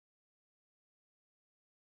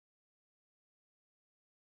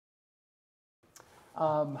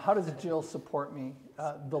How does Jill support me?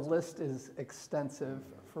 The list is extensive,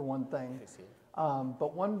 for one thing.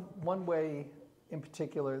 But one way in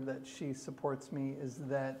particular that she supports me is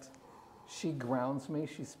that she grounds me.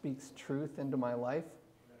 She speaks truth into my life,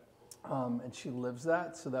 and she lives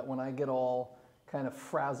that, so that when I get all kind of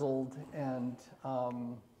frazzled and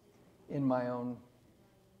in my own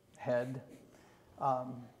head,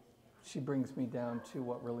 she brings me down to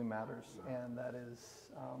what really matters, and that is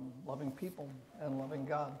loving people and loving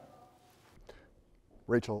God.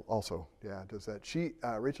 Rachel also, yeah, does that.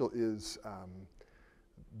 Rachel is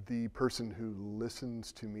the person who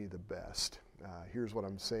listens to me the best. Here's what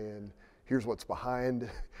I'm saying. Here's what's behind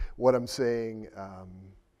what I'm saying.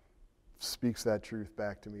 Speaks that truth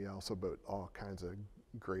back to me also, but all kinds of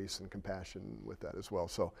grace and compassion with that as well.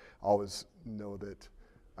 So I always know that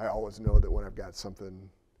when I've got something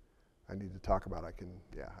I need to talk about, I can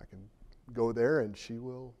go there and she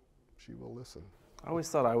will listen. I always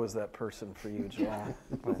thought I was that person for you, Joel.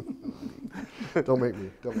 Don't make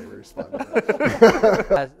me respond to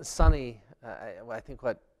that. Sunny, I think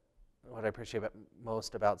what I appreciate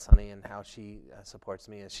most about Sunny and how she supports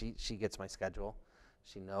me is she gets my schedule.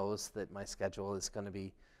 She knows that my schedule is going to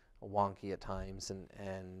be wonky at times,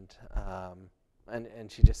 and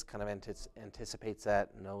she just kind of anticipates that,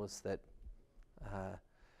 knows that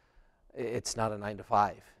it's not a 9 to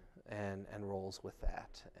 5, and rolls with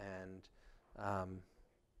that, and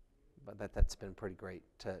but that's been pretty great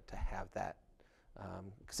to have that,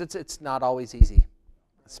 because it's not always easy,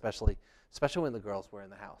 especially when the girls were in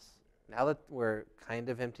the house. Now that we're kind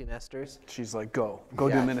of empty nesters, she's like, go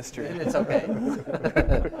do ministry. And it's okay.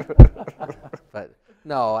 But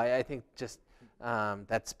no, I think just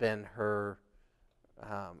that's been her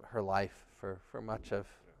life for much of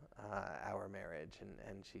our marriage,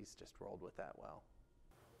 and she's just rolled with that well.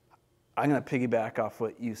 I'm going to piggyback off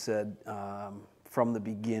what you said. From the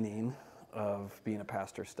beginning of being a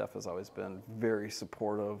pastor, Steph has always been very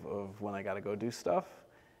supportive of when I got to go do stuff,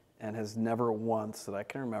 and has never once that I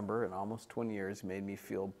can remember in almost 20 years made me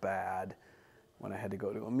feel bad when I had to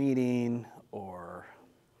go to a meeting or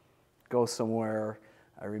go somewhere.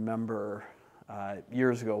 I remember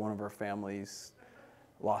years ago, one of our families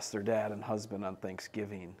lost their dad and husband on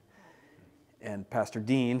Thanksgiving, and Pastor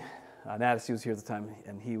Dean Naddis, he was here at the time,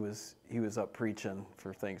 and he was up preaching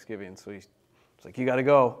for Thanksgiving, so he's like, you got to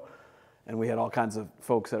go. And we had all kinds of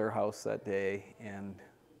folks at our house that day, and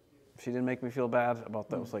she didn't make me feel bad about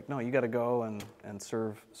that. It was like, no, you got to go and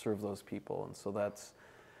serve those people. And so that's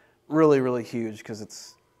really, really huge,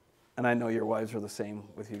 because and I know your wives are the same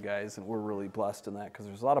with you guys, and we're really blessed in that, because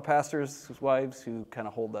there's a lot of pastors' wives who kind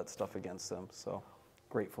of hold that stuff against them. So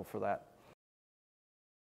grateful for that.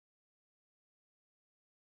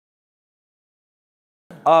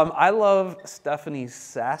 I love Stephanie's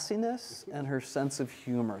sassiness and her sense of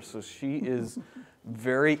humor. So she is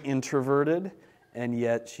very introverted, and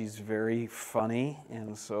yet she's very funny.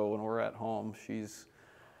 And so when we're at home, she's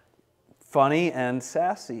funny and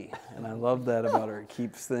sassy. And I love that about her. It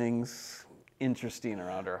keeps things interesting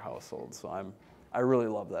around our household. So I really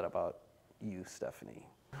love that about you, Stephanie.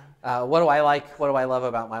 What do I like? What do I love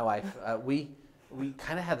about my wife? We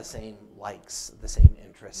kind of have the same likes, the same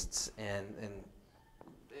interests, and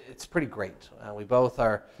it's pretty great. We both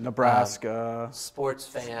are Nebraska sports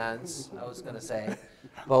fans. I was going to say,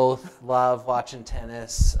 both love watching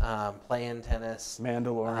tennis, playing tennis.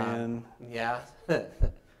 Mandalorian. Yeah.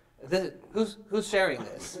 Who's sharing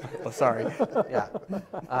this? Oh, sorry. Yeah.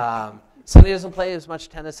 Sunny doesn't play as much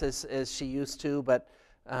tennis as she used to, but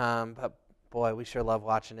boy, we sure love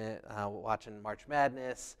watching it. Watching March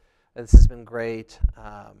Madness. This has been great.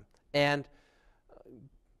 And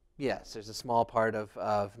yes, there's a small part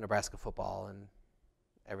of Nebraska football and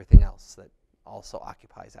everything else that also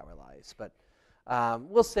occupies our lives. But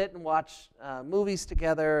we'll sit and watch movies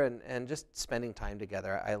together and just spending time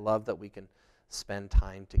together. I love that we can spend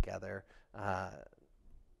time together, on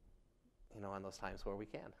those times where we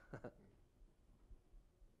can.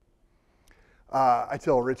 I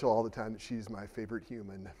tell Rachel all the time that she's my favorite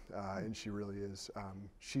human, and she really is.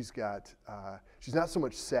 She's not so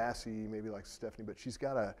much sassy, maybe like Stephanie, but she's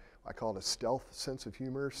got I call it a stealth sense of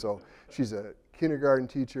humor. So she's a kindergarten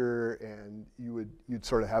teacher, and you'd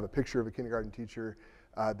sort of have a picture of a kindergarten teacher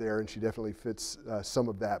there, and she definitely fits some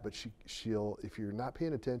of that. But she'll, if you're not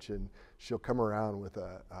paying attention, she'll come around with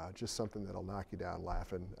just something that'll knock you down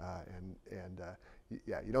laughing,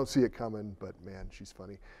 yeah, you don't see it coming, but man, she's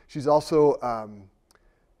funny. She's also,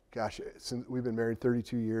 since we've been married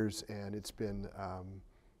 32 years, and it's been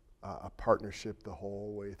a partnership the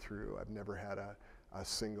whole way through. I've never had a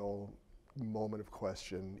single moment of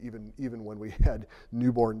question, even when we had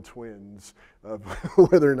newborn twins, of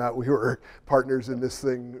whether or not we were partners in this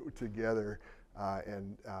thing together,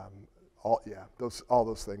 all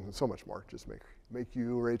those things and so much more just make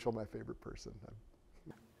you, Rachel, my favorite person.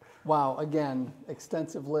 Wow, again,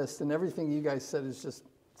 extensive list, and everything you guys said is just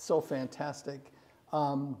so fantastic.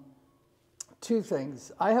 Two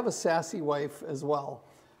things. I have a sassy wife as well,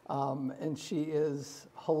 and she is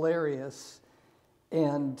hilarious.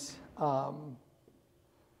 And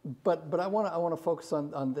but I want to focus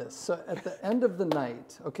on this. So at the end of the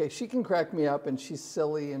night, okay, she can crack me up, and she's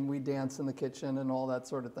silly, and we dance in the kitchen and all that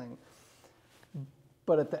sort of thing.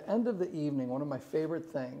 But at the end of the evening, one of my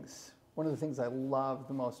favorite things, one of the things I love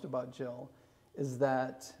the most about Jill, is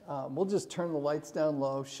that we'll just turn the lights down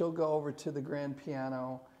low. She'll go over to the grand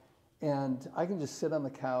piano, and I can just sit on the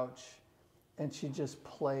couch, and she just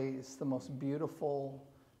plays the most beautiful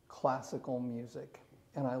classical music.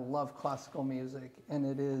 And I love classical music, and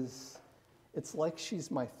it's like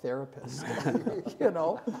she's my therapist, you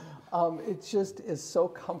know? It just is so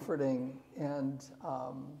comforting and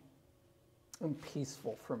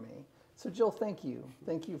peaceful for me. So Jill, thank you.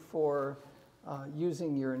 Thank you for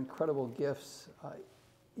using your incredible gifts,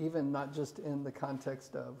 even not just in the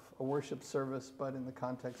context of a worship service, but in the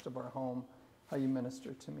context of our home, how you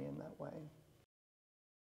minister to me in that way.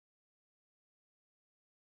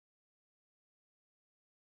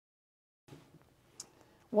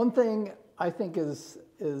 One thing I think is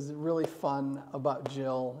really fun about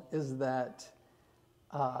Jill is that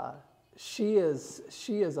she is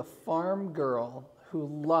a farm girl who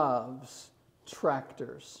loves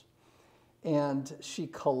tractors, and she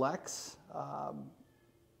collects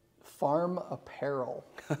farm apparel.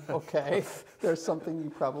 Okay, there's something you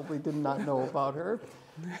probably did not know about her.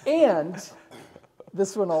 And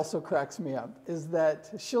this one also cracks me up, is that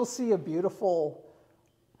she'll see a beautiful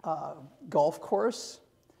golf course,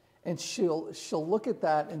 and she'll look at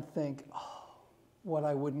that and think, oh, what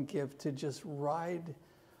I wouldn't give to just ride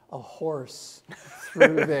a horse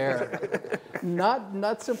through there.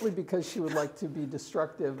 Not simply because she would like to be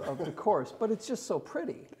destructive of the course, but it's just so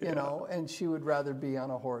pretty, you know, and she would rather be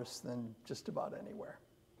on a horse than just about anywhere.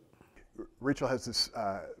 Rachel has this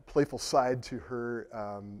playful side to her.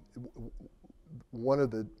 One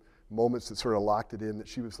of the moments that sort of locked it in that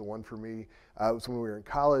she was the one for me was when we were in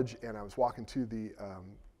college, and I was walking to the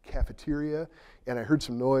cafeteria, and I heard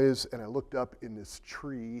some noise, and I looked up in this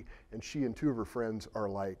tree, and she and two of her friends are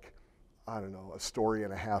like, I don't know, a story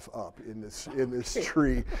and a half up in this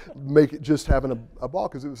tree, just having a ball,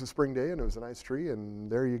 because it was a spring day and it was a nice tree,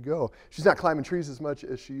 and there you go. She's not climbing trees as much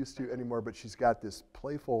as she used to anymore, but she's got this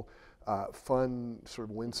playful, fun, sort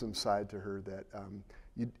of winsome side to her that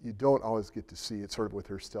you don't always get to see. It's sort of with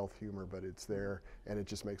her stealth humor, but it's there, and it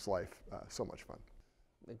just makes life so much fun.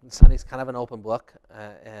 Sunny's kind of an open book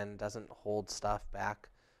and doesn't hold stuff back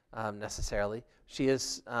necessarily. She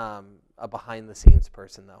is a behind-the-scenes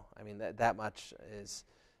person, though. I mean, that much is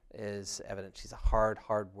evident. She's a hard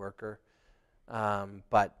worker,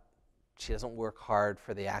 but she doesn't work hard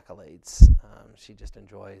for the accolades. She just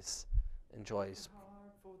enjoys. Hard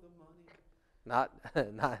for the money. Not.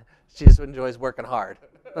 She just enjoys working hard,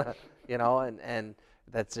 you know, and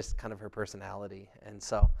that's just kind of her personality, and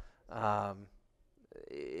so.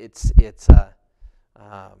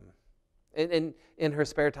 In her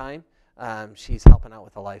spare time, she's helping out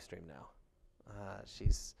with the live stream now.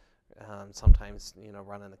 She's sometimes, you know,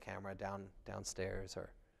 running the camera downstairs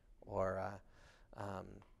or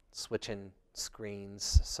switching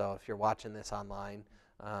screens. So if you're watching this online,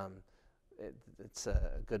 it's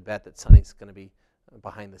a good bet that Sunny's going to be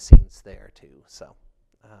behind the scenes there too. So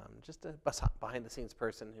just a behind the scenes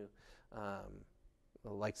person who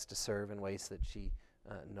likes to serve in ways that she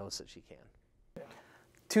knows that she can.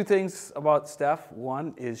 Two things about Steph.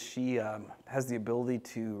 One is she has the ability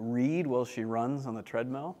to read while she runs on the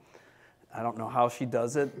treadmill. I don't know how she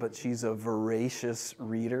does it, but she's a voracious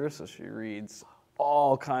reader, so she reads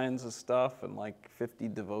all kinds of stuff and like 50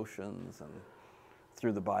 devotions and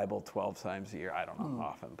through the Bible 12 times a year. I don't know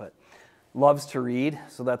often, but loves to read.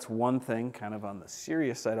 So that's one thing kind of on the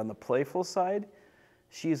serious side. On the playful side,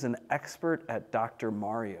 she's an expert at Dr.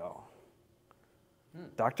 Mario.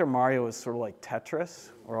 Dr. Mario is sort of like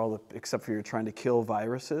Tetris, except for you're trying to kill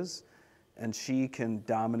viruses, and she can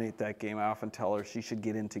dominate that game. I often tell her she should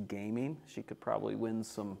get into gaming. She could probably win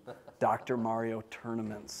some Dr. Mario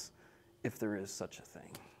tournaments if there is such a thing.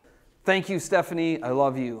 Thank you, Stephanie. I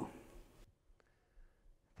love you.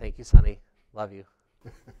 Thank you, Sonny. Love you.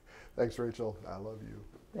 Thanks, Rachel. I love you.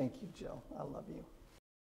 Thank you, Jill. I love you.